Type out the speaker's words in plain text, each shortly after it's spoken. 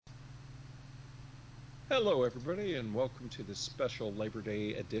Hello, everybody, and welcome to this special Labor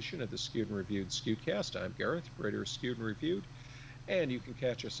Day edition of the Skewed and Reviewed Skewedcast. I'm Gareth, creator of Skewed and Reviewed, and you can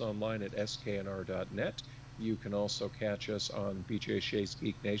catch us online at sknr.net. You can also catch us on BJ Shea's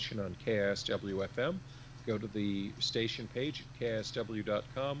Geek Nation on KISW-FM. Go to the station page at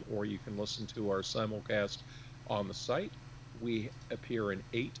KISW.com, or you can listen to our simulcast on the site. We appear in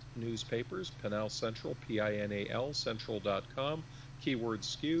 8 newspapers: Pinal Central, PINAL, Central.com, keyword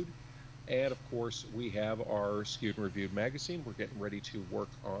skewed. And of course, we have our Skewed and Reviewed magazine. We're getting ready to work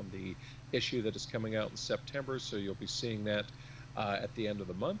on the issue that is coming out in September, so you'll be seeing that at the end of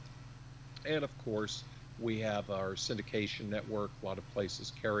the month. And of course, we have our syndication network. A lot of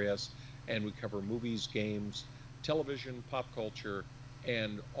places carry us, and we cover movies, games, television, pop culture,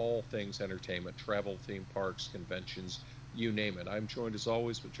 and all things entertainment, travel, theme parks, conventions, you name it. I'm joined as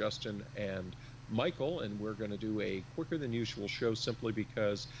always with Justin and Michael, and we're going to do a quicker than usual show simply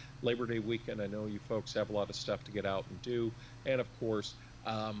because Labor Day weekend, I know you folks have a lot of stuff to get out and do. And of course,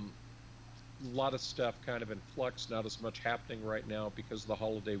 a lot of stuff kind of in flux, not as much happening right now because of the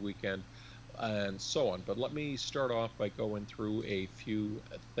holiday weekend and so on. But let me start off by going through a few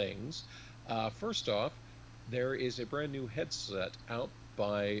things. First off, there is a brand new headset out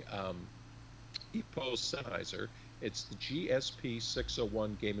by Epos Sennheiser. It's the GSP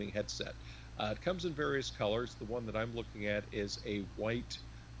 601 gaming headset. It comes in various colors. The one that I'm looking at is a white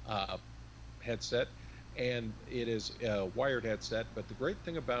headset, and it is a wired headset. But the great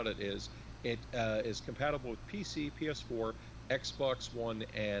thing about it is compatible with PC, PS4, Xbox One,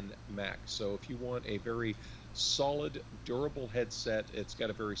 and Mac. So if you want a very solid, durable headset, it's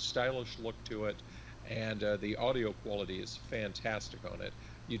got a very stylish look to it, and the audio quality is fantastic on it.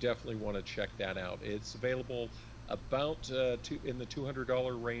 You definitely want to check that out. It's available about in the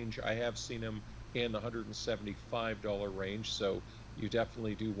 $200 range. I have seen them in the $175 range, so you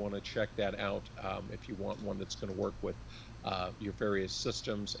definitely do want to check that out if you want one that's going to work with your various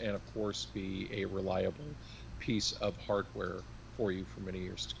systems and, of course, be a reliable piece of hardware for you for many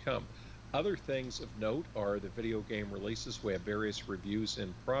years to come. Other things of note are the video game releases. We have various reviews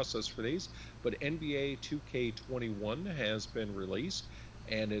in process for these, but NBA 2K21 has been released,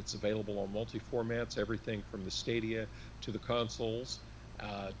 and it's available on multi-formats, everything from the Stadia to the consoles.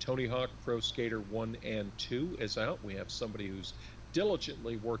 Tony Hawk Pro Skater 1 and 2 is out. We have somebody who's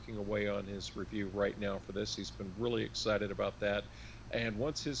diligently working away on his review right now for this. He's been really excited about that. And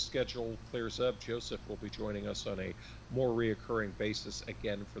once his schedule clears up, Joseph will be joining us on a more reoccurring basis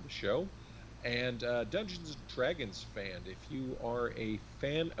again for the show. And Dungeons & Dragons fan, if you are a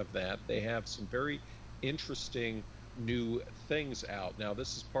fan of that, they have some very interesting new things out. Now,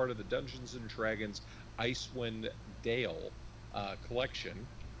 this is part of the Dungeons & Dragons Icewind Dale collection.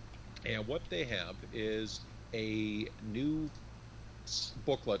 And what they have is a new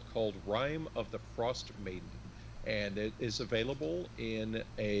booklet called Rime of the Frost Maiden. And it is available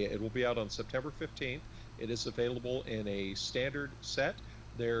it will be out on September 15th. It is available in a standard set.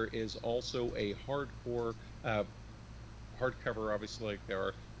 There is also a hardcover, obviously, like there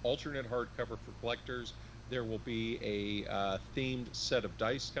are alternate hardcover for collectors. There will be a themed set of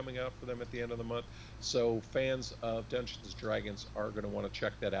dice coming out for them at the end of the month. So fans of Dungeons & Dragons are going to want to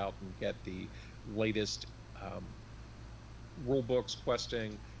check that out and get the latest rule books,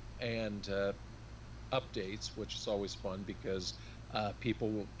 questing, and updates, which is always fun because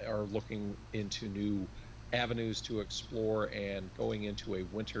people are looking into new avenues to explore, and going into a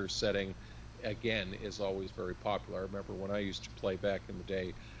winter setting again is always very popular. I remember when I used to play back in the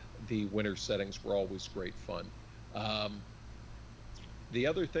day, the winter settings were always great fun. The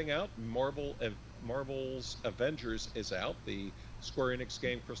other thing out, Marvel's Avengers is out, the Square Enix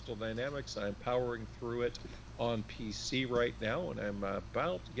game Crystal Dynamics. I'm powering through it on PC right now, and I'm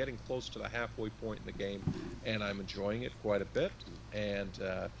about getting close to the halfway point in the game, and I'm enjoying it quite a bit, and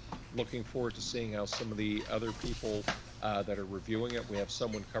looking forward to seeing how some of the other people that are reviewing it. We have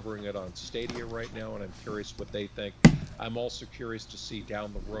someone covering it on Stadia right now, and I'm curious what they think. I'm also curious to see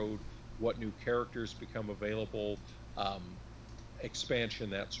down the road what new characters become available, expansion,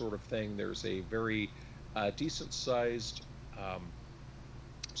 that sort of thing. There's a very decent-sized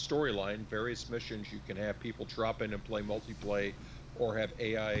storyline, various missions. You can have people drop in and play multiplayer or have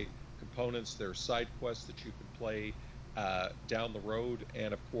AI components. There are side quests that you can play down the road,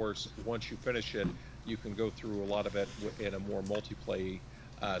 and of course, once you finish it, you can go through a lot of it in a more multiplayer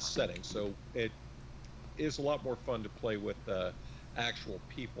setting. So it is a lot more fun to play with actual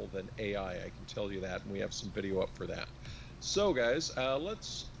people than AI, I can tell you that, and we have some video up for that. So guys,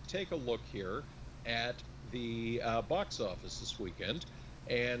 let's take a look here at the box office this weekend.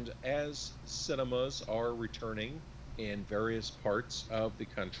 And as cinemas are returning in various parts of the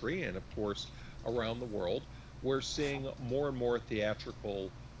country, and of course around the world, we're seeing more and more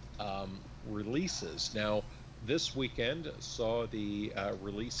theatrical releases. Now, this weekend saw the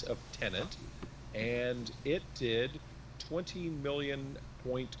release of Tenet, and it did 20 million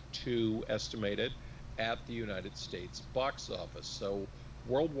point two estimated at the United States box office. So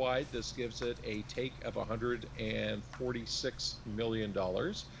worldwide, this gives it a take of $146 million.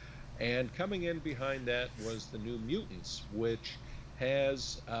 And coming in behind that was the New Mutants, which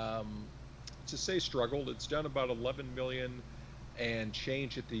has, to say struggled, it's done about 11 million and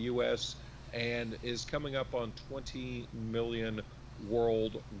change at the US and is coming up on 20 million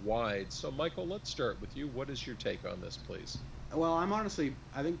worldwide. So, Michael, let's start with you. What is your take on this, please? Well, I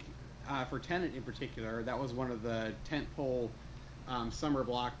think for Tenet in particular, that was one of the tentpole summer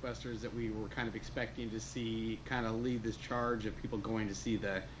blockbusters that we were kind of expecting to see kind of lead this charge of people going to see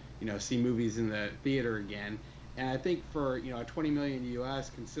see movies in the theater again. And I think for a 20 million US,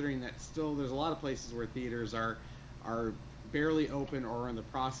 considering that still there's a lot of places where theaters are barely open or in the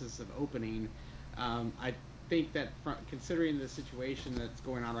process of opening, I think that considering the situation that's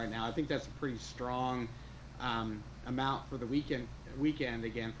going on right now, I think that's a pretty strong amount for the weekend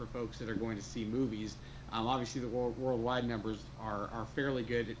again for folks that are going to see movies. Obviously, the worldwide numbers are fairly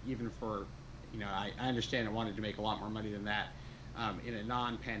good, even for I understand it wanted to make a lot more money than that in a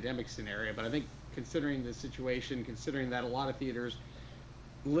non-pandemic scenario. But I think considering the situation, considering that a lot of theaters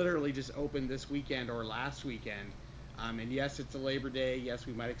literally just opened this weekend or last weekend, and yes, it's a Labor Day. Yes,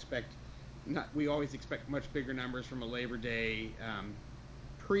 we might expect not. We always expect much bigger numbers from a Labor Day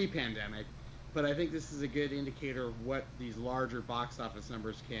pre-pandemic, but I think this is a good indicator of what these larger box office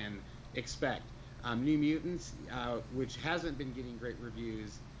numbers can expect. New Mutants, which hasn't been getting great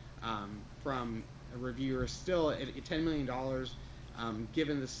reviews from reviewers, still at $10 million.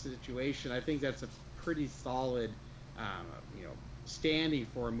 Given the situation, I think that's a pretty solid, you know, standing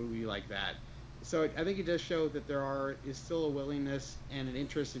for a movie like that. So I think it does show that is still a willingness and an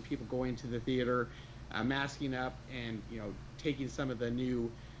interest in people going to the theater, masking up, and taking some of the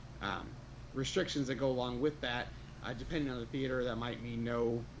new um, restrictions that go along with that. Depending on the theater, that might mean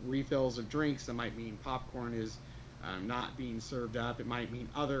no refills of drinks. That might mean popcorn is not being served up. It might mean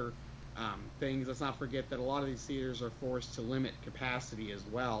other things. Let's not forget that a lot of these theaters are forced to limit capacity as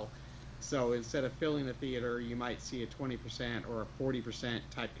well. So instead of filling a theater, you might see a 20% or a 40%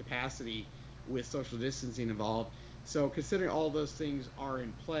 type capacity with social distancing involved. So considering all those things are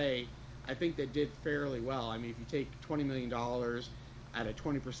in play, I think they did fairly well. I mean, if you take $20 million at a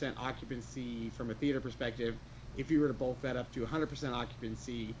 20% occupancy from a theater perspective, if you were to bulk that up to 100%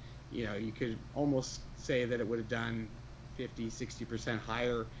 occupancy, you could almost say that it would have done 50, 60%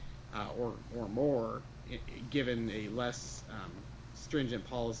 higher or more, given a less stringent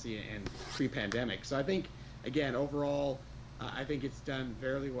policy and pre-pandemic. So I think, again, overall, I think it's done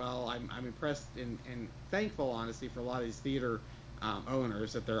fairly well. I'm impressed and thankful, honestly, for a lot of these theater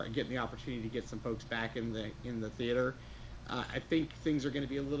owners that they're getting the opportunity to get some folks back in the theater. I think things are going to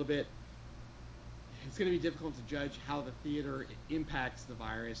be a little bit. It's going to be difficult to judge how the theater impacts the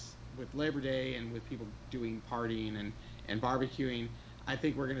virus with Labor Day and with people doing partying and barbecuing. I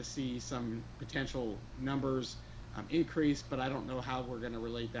think we're going to see some potential numbers increase, but I don't know how we're going to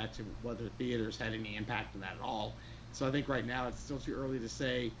relate that to whether theaters had any impact on that at all. So I think right now it's still too early to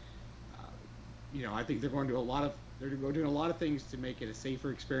say. I think they're doing a lot of things to make it a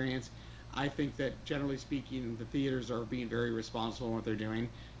safer experience. I think that generally speaking, the theaters are being very responsible in what they're doing.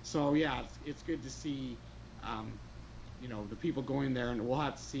 So yeah, it's good to see, the people going there, and we'll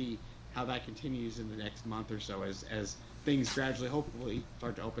have to see how that continues in the next month or so as things gradually, hopefully,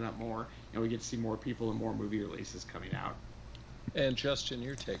 start to open up more, and we get to see more people and more movie releases coming out. And Justin,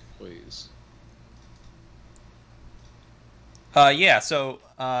 your take, please. Yeah, so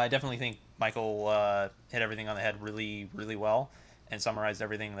I definitely think Michael hit everything on the head really, really well and summarized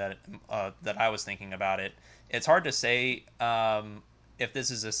everything that I was thinking about it. It's hard to say if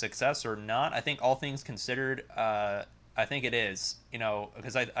this is a success or not. I think all things considered, I think it is.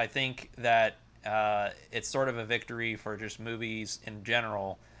 Because I think that it's sort of a victory for just movies in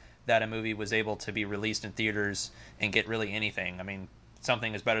general that a movie was able to be released in theaters and get really anything. I mean,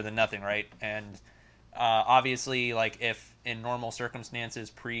 something is better than nothing, right? And obviously, like if in normal circumstances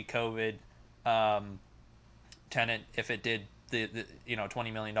pre-COVID, um, Tenet, if it did the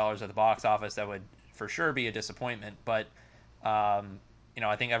 $20 million at the box office, that would for sure be a disappointment. But I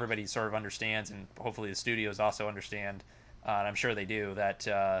think everybody sort of understands, and hopefully the studios also understand, and I'm sure they do,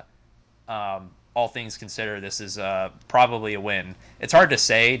 that all things considered, this is probably a win. It's hard to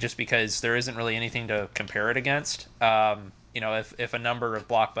say just because there isn't really anything to compare it against. If a number of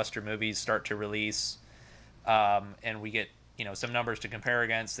blockbuster movies start to release, and we get some numbers to compare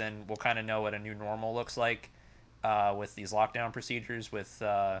against, then we'll kind of know what a new normal looks like with these lockdown procedures with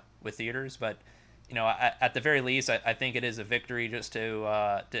theaters. But at the very least, I think it is a victory just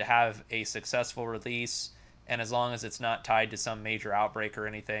to have a successful release, and as long as it's not tied to some major outbreak or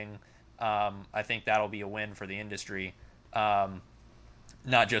anything, I think that'll be a win for the industry, not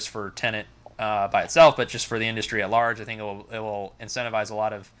just for Tenet by itself, but just for the industry at large. I think it will incentivize a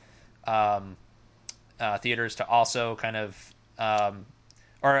lot of um, theaters to also kind of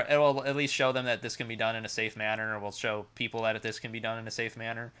or it will at least show them that this can be done in a safe manner, or will show people that this can be done in a safe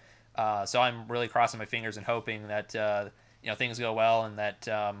manner. So I'm really crossing my fingers and hoping that things go well, and that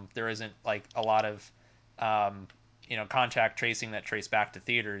there isn't like a lot of um, contact tracing that trace back to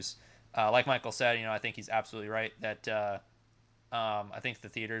theaters. Like Michael said, I think he's absolutely right that I think the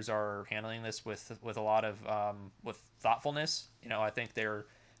theaters are handling this with a lot of with thoughtfulness. I think they're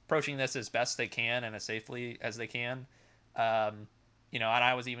approaching this as best they can and as safely as they can. Um, and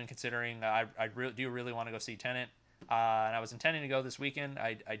I was even considering do really want to go see Tenet, and I was intending to go this weekend.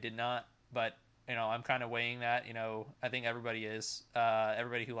 I did not, but I'm kind of weighing that. I think everybody is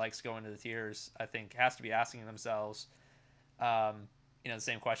everybody who likes going to the theaters, I think, has to be asking themselves um, the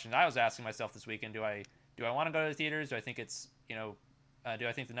same question I was asking myself this weekend. Do I want to go to the theaters? Do I think it's do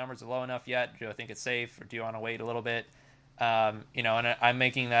I think the numbers are low enough yet? Do I think it's safe, or do you want to wait a little bit? And I'm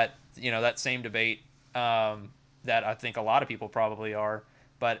making that that same debate that I think a lot of people probably are.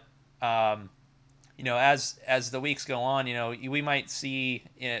 But as the weeks go on, we might see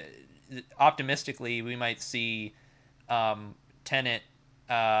optimistically we might see Tenet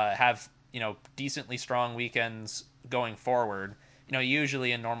have decently strong weekends going forward.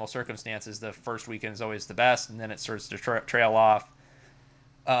 Usually in normal circumstances, the first weekend is always the best, and then it starts to trail off.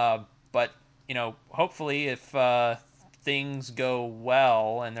 But hopefully, if things go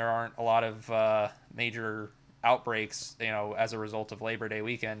well and there aren't a lot of major outbreaks, as a result of Labor Day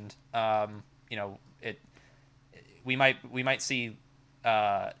weekend, it we might see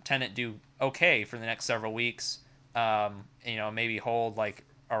Tenet do okay for the next several weeks. Maybe hold like,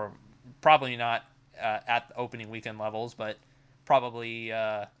 or probably not at the opening weekend levels, but probably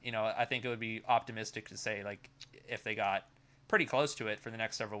I think it would be optimistic to say, like, if they got pretty close to it for the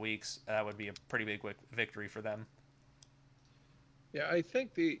next several weeks, that would be a pretty big victory for them. Yeah, I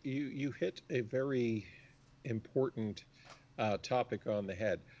think you hit a very important topic on the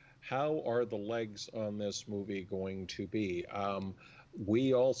head. How are the legs on this movie going to be?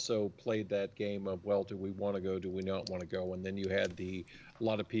 We also played that game of, well, do we want to go? Do we not want to go? And then you had a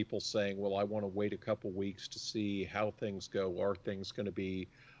lot of people saying, well, I want to wait a couple weeks to see how things go. Are things going to be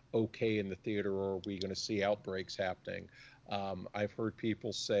okay in the theater, or are we going to see outbreaks happening? I've heard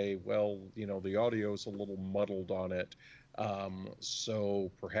people say, well, the audio is a little muddled on it.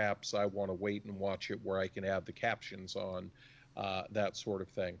 So perhaps I want to wait and watch it where I can have the captions on, that sort of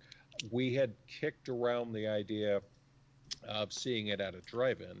thing. We had kicked around the idea of seeing it at a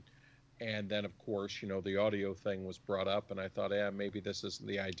drive-in, and then of course the audio thing was brought up, and I thought, yeah, maybe this isn't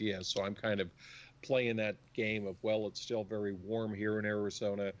the idea. So I'm kind of playing that game of, well, it's still very warm here in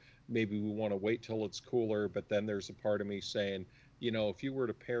Arizona, maybe we want to wait till it's cooler. But then there's a part of me saying, if you were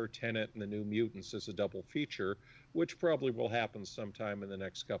to pair Tenet and the New Mutants as a double feature, which probably will happen sometime in the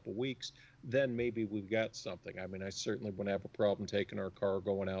next couple weeks, then maybe we've got something. I mean, I certainly wouldn't have a problem taking our car,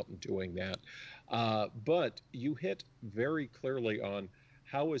 going out and doing that. But you hit very clearly on,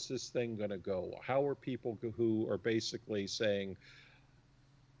 how is this thing going to go? How are people who are basically saying,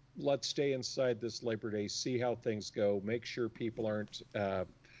 let's stay inside this Labor Day, see how things go, make sure people aren't,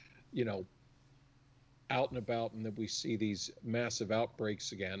 you know, out and about, and that we see these massive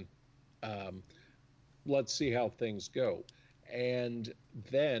outbreaks again. Um, let's see how things go. And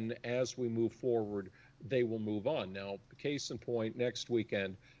then as we move forward, they will move on. Now, case in point, next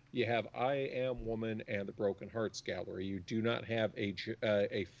weekend, you have I Am Woman and the Broken Hearts Gallery. You do not have a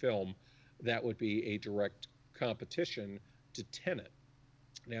film that would be a direct competition to Tenet.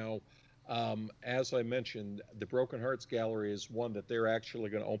 Now, as I mentioned, the Broken Hearts Gallery is one that they're actually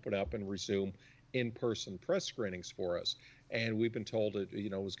going to open up and resume in-person press screenings for us. And we've been told it,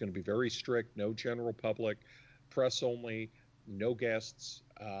 was going to be very strict, no general public, press only, no guests,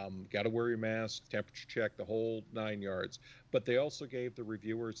 got to wear your mask, temperature check, the whole 9 yards. But they also gave the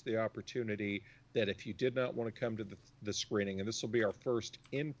reviewers the opportunity that if you did not want to come to the screening, and this will be our first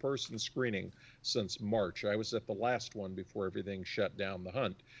in-person screening since March. I was at the last one before everything shut down the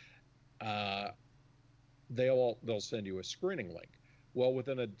hunt. Uh, they'll send you a screening link. Well,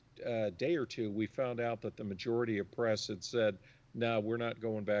 within a day or two, we found out that the majority of press had said, "No, we're not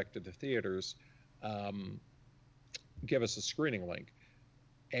going back to the theaters. Um, give us a screening link."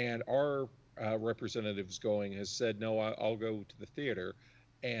 And our representatives going has said, no, I'll go to the theater.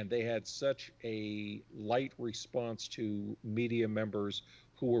 And they had such a light response to media members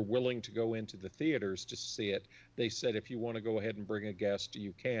who were willing to go into the theaters to see it. They said, if you want to go ahead and bring a guest,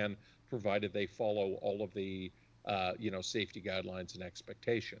 you can, provided they follow all of the safety guidelines and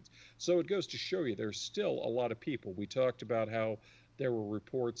expectations. So it goes to show you there's still a lot of people. We talked about how there were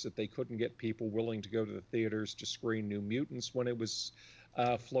reports that they couldn't get people willing to go to the theaters to screen New Mutants when it was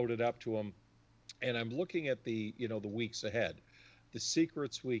floated up to them. And I'm looking at the weeks ahead. The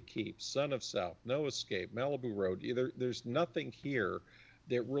Secrets We Keep, Son of South, No Escape, Malibu Road. There's nothing here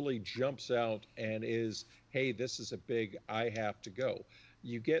that really jumps out and is, hey, this is a big I have to go.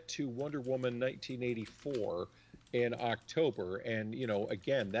 You get to Wonder Woman 1984 in October, and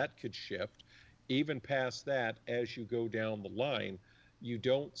again, that could shift. Even past that, as you go down the line, you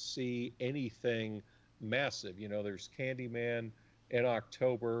don't see anything massive. There's Candyman in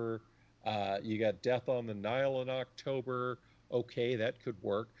October. You got Death on the Nile in October. Okay, that could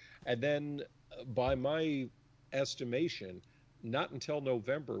work. And then, by my estimation, not until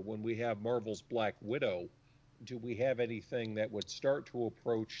November, when we have Marvel's Black Widow, do we have anything that would start to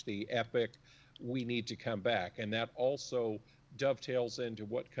approach the epic we need to come back. And that also dovetails into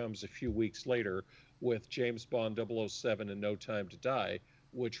what comes a few weeks later with James Bond 007 and No Time to Die,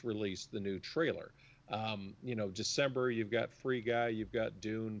 which released the new trailer. December, you've got Free Guy, you've got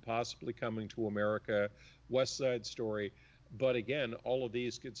Dune, possibly coming to America, West Side Story. But again, all of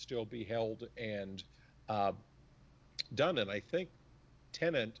these could still be held and uh, done. And I think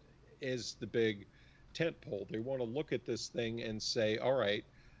Tenant is the big tent pole. They want to look at this thing and say, all right,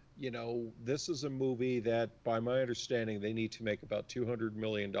 this is a movie that, by my understanding, they need to make about $200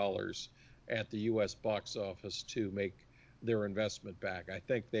 million at the U.S. box office to make their investment back. I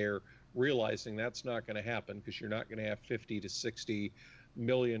think they're realizing that's not going to happen because you're not going to have 50 to $60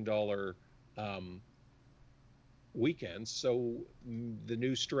 million um, weekends. So the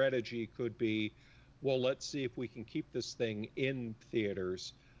new strategy could be, well, let's see if we can keep this thing in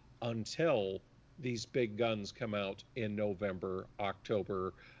theaters until these big guns come out in November,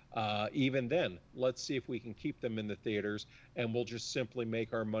 October. Even then, let's see if we can keep them in the theaters, and we'll just simply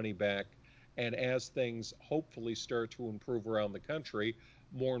make our money back. And as things hopefully start to improve around the country,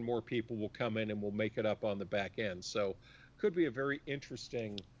 more and more people will come in and we'll make it up on the back end. So, could be a very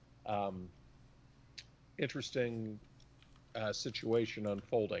um, interesting situation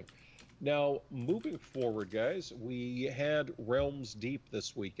unfolding. Now, moving forward, guys, we had Realms Deep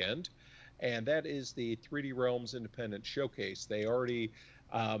this weekend, and that is the 3D Realms Independent Showcase. They already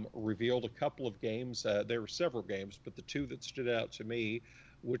revealed a couple of games. There were several games, but the two that stood out to me,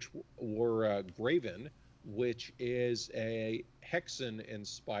 which were Graven, which is a Hexen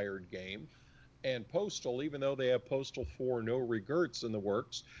inspired game, and Postal, even though they have Postal 4 No Regrets in the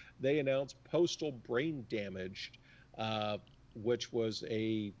works, they announced Postal Brain Damaged, uh, which was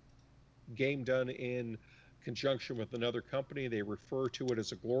a game done in conjunction with another company. They refer to it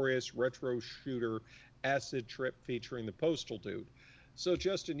as a glorious retro shooter acid trip featuring the Postal Dude. So,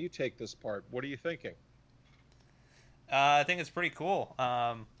 Justin, you take this part. What are you thinking? I think it's pretty cool.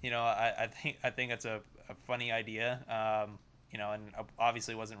 I think it's a funny idea. And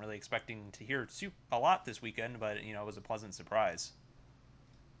obviously wasn't really expecting to hear a lot this weekend, but it was a pleasant surprise.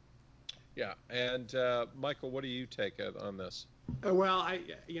 Yeah. And Michael, what do you take on this? Well,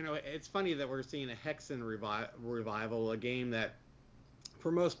 it's funny that we're seeing a Hexen revival, a game that,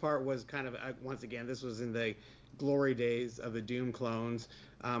 for most part, was kind of once again, this was in the glory days of the Doom clones,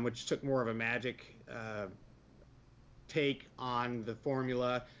 which took more of a magic take on the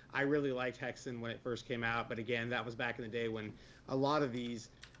formula. I really liked Hexen when it first came out, but again, that was back in the day when a lot of these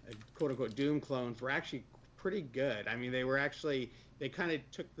quote unquote Doom clones were actually pretty good. I mean, they kind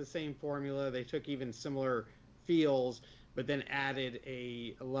of took the same formula, they took even similar feels, but then added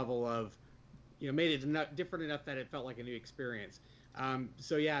a level of, made it different enough that it felt like a new experience.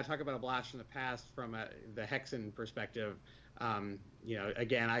 So yeah, talk about a blast from the past from the Hexen perspective.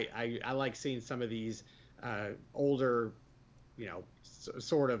 Again, I like seeing some of these older,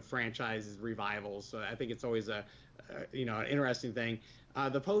 sort of franchise revivals. So I think it's always an interesting thing.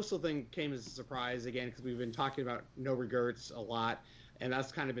 The Postal thing came as a surprise again because we've been talking about No Regrets a lot, and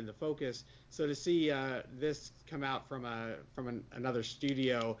that's kind of been the focus. So to see this come out from another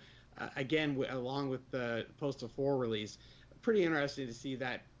studio, again along with the Postal 4 release, pretty interesting to see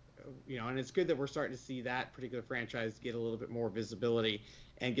that. And it's good that we're starting to see that particular franchise get a little bit more visibility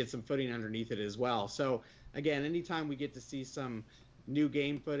and get some footing underneath it as well. So again, anytime we get to see some new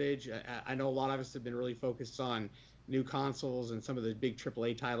game footage, I know a lot of us have been really focused on new consoles and some of the big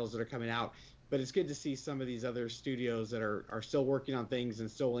AAA titles that are coming out. but it's good to see some of these other studios that are still working on things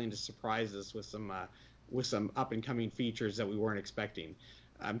and still willing to surprise us with some up and coming features that we weren't expecting.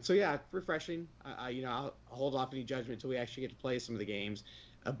 So yeah, refreshing. I'll hold off any judgment until we actually get to play some of the games.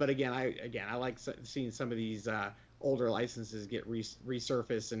 But I like seeing some of these older licenses get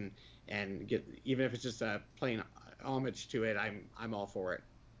resurfaced and get, even if it's just playing homage to it. I'm all for it.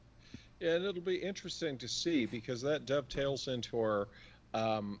 Yeah, and it'll be interesting to see because that dovetails into our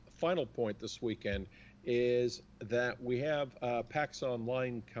final point this weekend is that we have PAX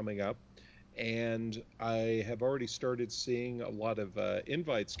Online coming up, and I have already started seeing a lot of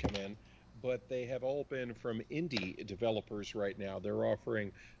invites come in, but they have all been from indie developers right now. They're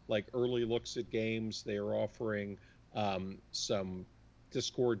offering like early looks at games, they are offering some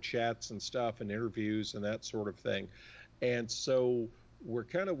Discord chats and stuff and interviews and that sort of thing. And so we're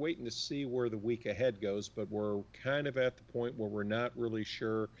kind of waiting to see where the week ahead goes, but we're kind of at the point where we're not really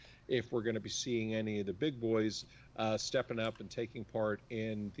sure if we're going to be seeing any of the big boys stepping up and taking part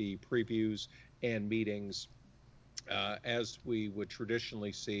in the previews and meetings as we would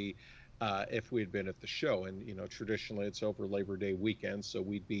traditionally see if we had been at the show. And, you know, traditionally it's over Labor Day weekend, so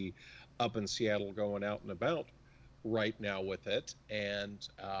we'd be up in Seattle going out and about right now with it. And,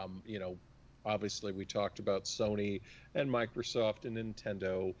 obviously we talked about Sony and Microsoft and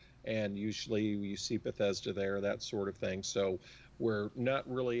Nintendo, and usually you see Bethesda there, that sort of thing. So we're not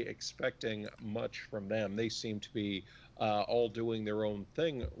really expecting much from them. They seem to be all doing their own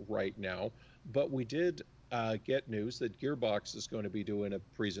thing right now. But we did get news that Gearbox is going to be doing a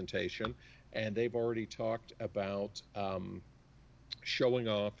presentation, and they've already talked about showing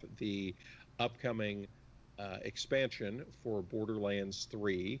off the upcoming expansion for Borderlands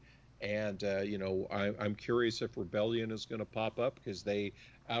 3. And, I'm curious if Rebellion is going to pop up because they,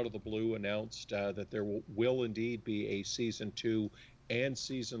 out of the blue, announced that there will indeed be a Season 2 and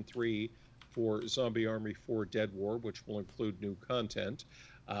Season 3 for Zombie Army 4 Dead War, which will include new content.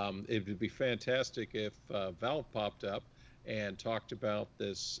 It would be fantastic if Valve popped up and talked about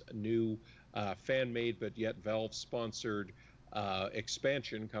this new fan made but yet Valve sponsored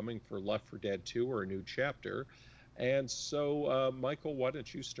expansion coming for Left 4 Dead 2 or a new chapter. And so, Michael, why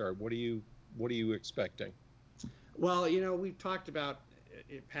don't you start? What are you expecting? Well, we've talked about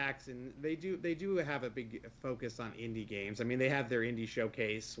PAX, and they do have a big focus on indie games. I mean, they have their indie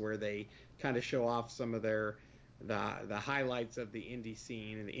showcase where they kind of show off some of the highlights of the indie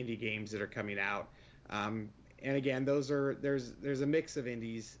scene and the indie games that are coming out. And again, there's a mix of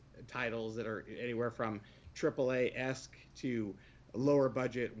indies titles that are anywhere from AAA esque to lower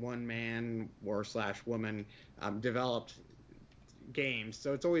budget one man or slash woman developed games.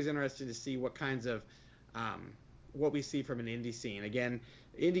 So it's always interesting to see um, what we see from an indie scene. Again,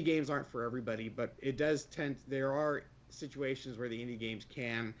 indie games aren't for everybody, but it does tend. There are situations where the indie games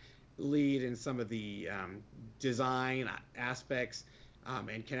can lead in some of the design aspects.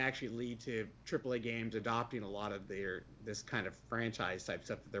 And can actually lead to AAA games adopting a lot of this kind of franchise type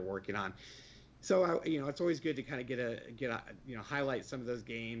stuff that they're working on. So it's always good to kind of highlight some of those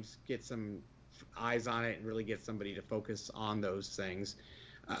games, get some eyes on it, and really get somebody to focus on those things.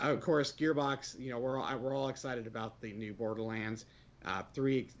 Of course, Gearbox, we're all excited about the new Borderlands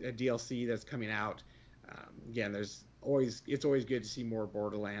 3 DLC that's coming out. Again, it's always good to see more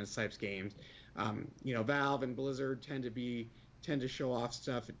Borderlands types games. Valve and Blizzard tend to show off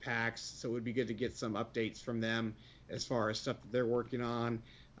stuff at PAX, so it would be good to get some updates from them as far as stuff that they're working on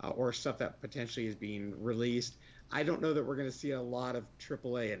or stuff that potentially is being released. I don't know that we're going to see a lot of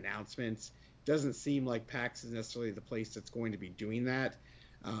AAA announcements. Doesn't seem like PAX is necessarily the place that's going to be doing that.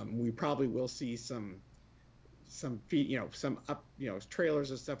 We probably will see some up,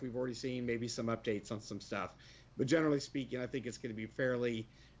 trailers and stuff we've already seen, maybe some updates on some stuff. But generally speaking, I think it's going to be fairly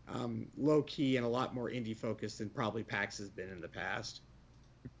low key and a lot more indie focused than probably PAX has been in the past.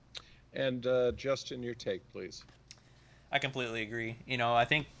 And Justin, your take, please. I completely agree. I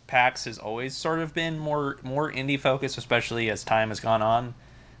think PAX has always sort of been more indie focused, especially as time has gone on.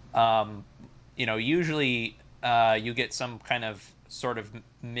 Um, Usually you get some kind of sort of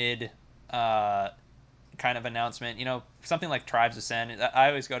mid kind of announcement. Something like Tribes Ascend. I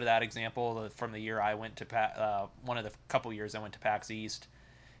always go to that example from the year I went to one of the couple years I went to PAX East.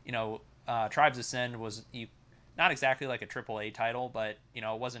 Tribes Ascend was not exactly like a AAA title, but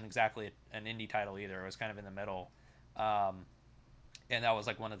it wasn't exactly an indie title either. It was kind of in the middle. Um, and that was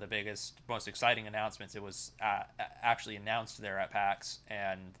like one of the biggest, most exciting announcements. It was actually announced there at PAX,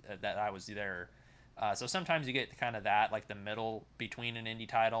 and that I was there. So sometimes you get kind of that, like the middle between an indie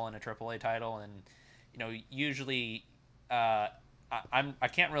title and a AAA title, and usually, uh, I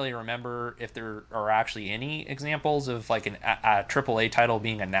can't really remember if there are actually any examples of like a AAA title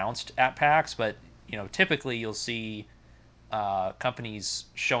being announced at PAX, but typically you'll see companies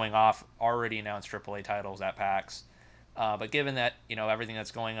showing off already announced AAA titles at PAX. But given that everything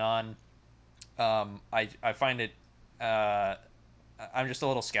that's going on, I find it uh, I'm just a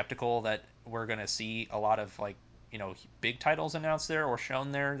little skeptical that we're gonna see a lot of like big titles announced there or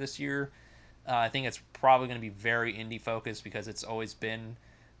shown there this year. I think it's probably going to be very indie focused because it's always been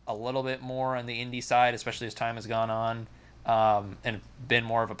a little bit more on the indie side, especially as time has gone on, and been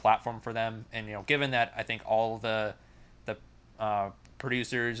more of a platform for them. And given that I think all the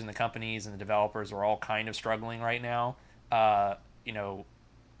producers and the companies and the developers are all kind of struggling right now, uh, you know,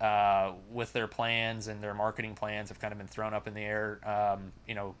 with their plans and their marketing plans have kind of been thrown up in the air.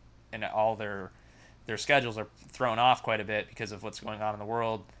 And all their schedules are thrown off quite a bit because of what's going on in the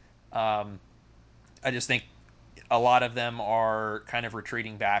world. Um, I just think a lot of them are kind of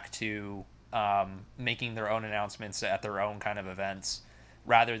retreating back to making their own announcements at their own kind of events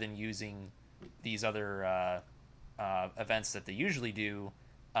rather than using these other events that they usually do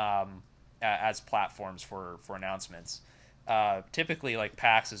as platforms for announcements. Typically, like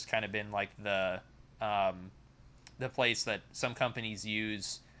PAX has kind of been like um, the place that some companies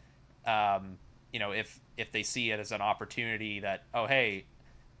use. If they see it as an opportunity that, oh hey,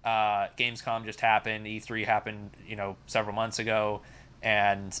 Gamescom just happened, E3 happened, several months ago,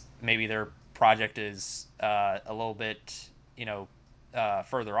 and maybe their project is a little bit,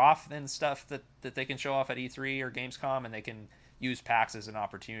 further off than stuff that they can show off at E3 or Gamescom, and they can use PAX as an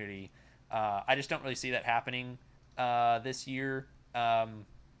opportunity. I just don't really see that happening this year.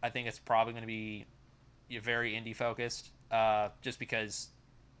 I think it's probably going to be very indie focused, just because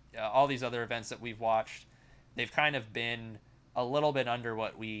all these other events that we've watched, they've kind of been a little bit under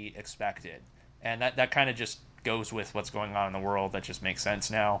what we expected, and that kind of just goes with what's going on in the world. That just makes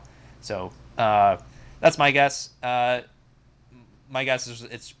sense now. So that's my guess. My guess is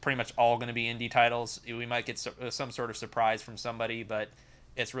it's pretty much all going to be indie titles. We might get some sort of surprise from somebody, but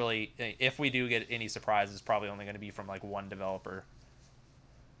it's really, if we do get any surprises, it's probably only going to be from like one developer.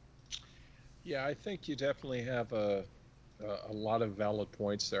 Yeah, I think you definitely have a lot of valid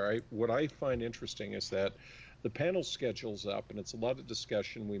points there. What I find interesting is that the panel schedule's up, and it's a lot of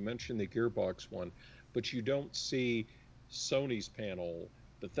discussion. We mentioned the Gearbox one, but you don't see Sony's panel,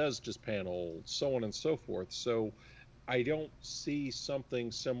 Bethesda's panel, so on and so forth. So I don't see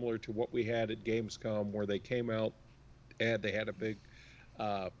something similar to what we had at Gamescom, where they came out and they had a big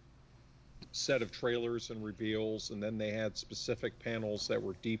uh, set of trailers and reveals, and then they had specific panels that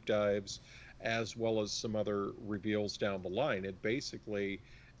were deep dives, as well as some other reveals down the line. It basically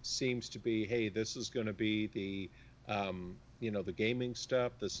seems to be, hey, this is going to be the gaming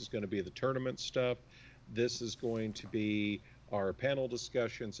stuff. This is going to be the tournament stuff. This is going to be our panel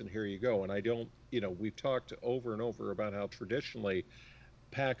discussions, and here you go. And I don't, we've talked over and over about how traditionally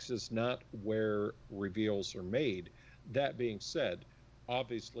PAX is not where reveals are made. That being said,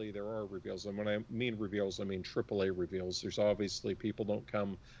 obviously there are reveals. And when I mean reveals, I mean AAA reveals. There's obviously people don't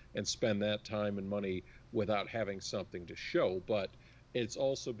come and spend that time and money without having something to show. But it's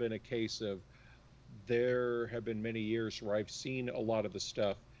also been a case of there have been many years where I've seen a lot of the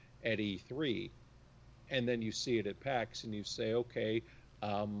stuff at E3, and then you see it at PAX and you say, okay,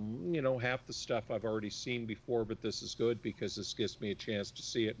 half the stuff I've already seen before, but this is good because this gives me a chance to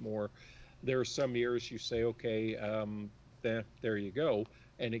see it more. There are some years you say, okay, there you go,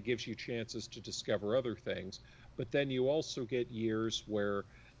 and it gives you chances to discover other things. But then you also get years where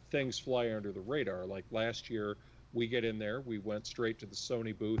things fly under the radar. Like last year, we get in there, we went straight to the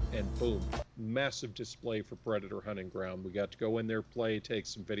Sony booth, and boom, massive display for Predator Hunting Ground. We got to go in there, play, take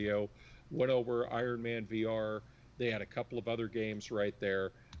some video, went over Iron Man VR. They had a couple of other games right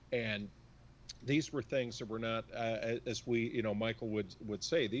there, and these were things that were not, as Michael would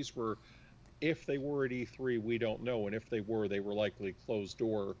say, these were, if they were at E3, we don't know, and if they were likely closed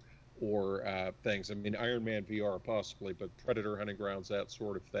door or things. I mean, Iron Man VR possibly, but Predator Hunting Grounds, that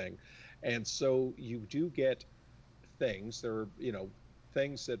sort of thing. And so you do get things. There are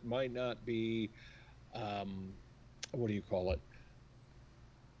things that might not be um, what do you call it?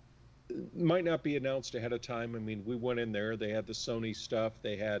 Might not be announced ahead of time. I mean, we went in there, they had the Sony stuff,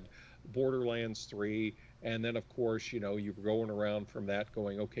 they had Borderlands 3, and then of course, you were going around from that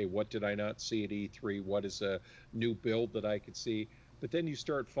going, okay, what did I not see at E3? What is a new build that I could see? But then you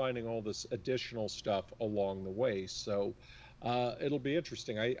start finding all this additional stuff along the way. So it'll be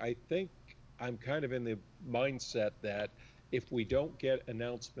interesting. I think I'm kind of in the mindset that if we don't get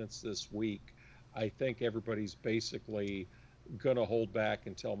announcements this week, I think everybody's basically going to hold back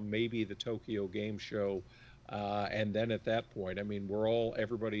until maybe the Tokyo Game Show And then at that point, I mean,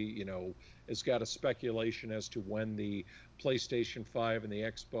 everybody, you know, has got a speculation as to when the PlayStation 5 and the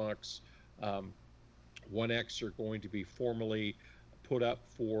Xbox um, One X are going to be formally put up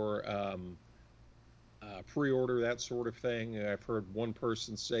for pre-order, that sort of thing. I've heard one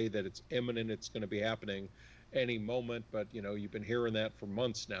person say that it's imminent; it's going to be happening any moment. But you know, you've been hearing that for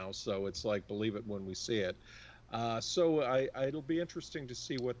months now, so it's like believe it when we see it. It'll be interesting to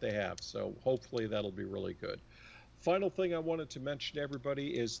see what they have. So hopefully that'll be really good. Final thing I wanted to mention to everybody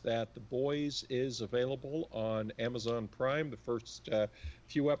is that The Boys is available on Amazon Prime. The first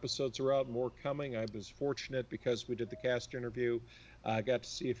few episodes are out, more coming. I was fortunate because we did the cast interview. I got to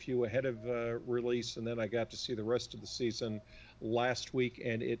see a few ahead of release, and then I got to see the rest of the season last week,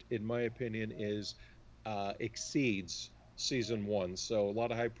 and it, in my opinion, is exceeds season one. So a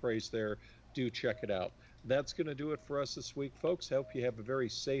lot of high praise there. Do check it out. That's going to do it for us this week, folks. Hope you have a very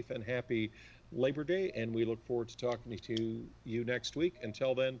safe and happy Labor Day, and we look forward to talking to you next week.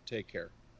 Until then, take care.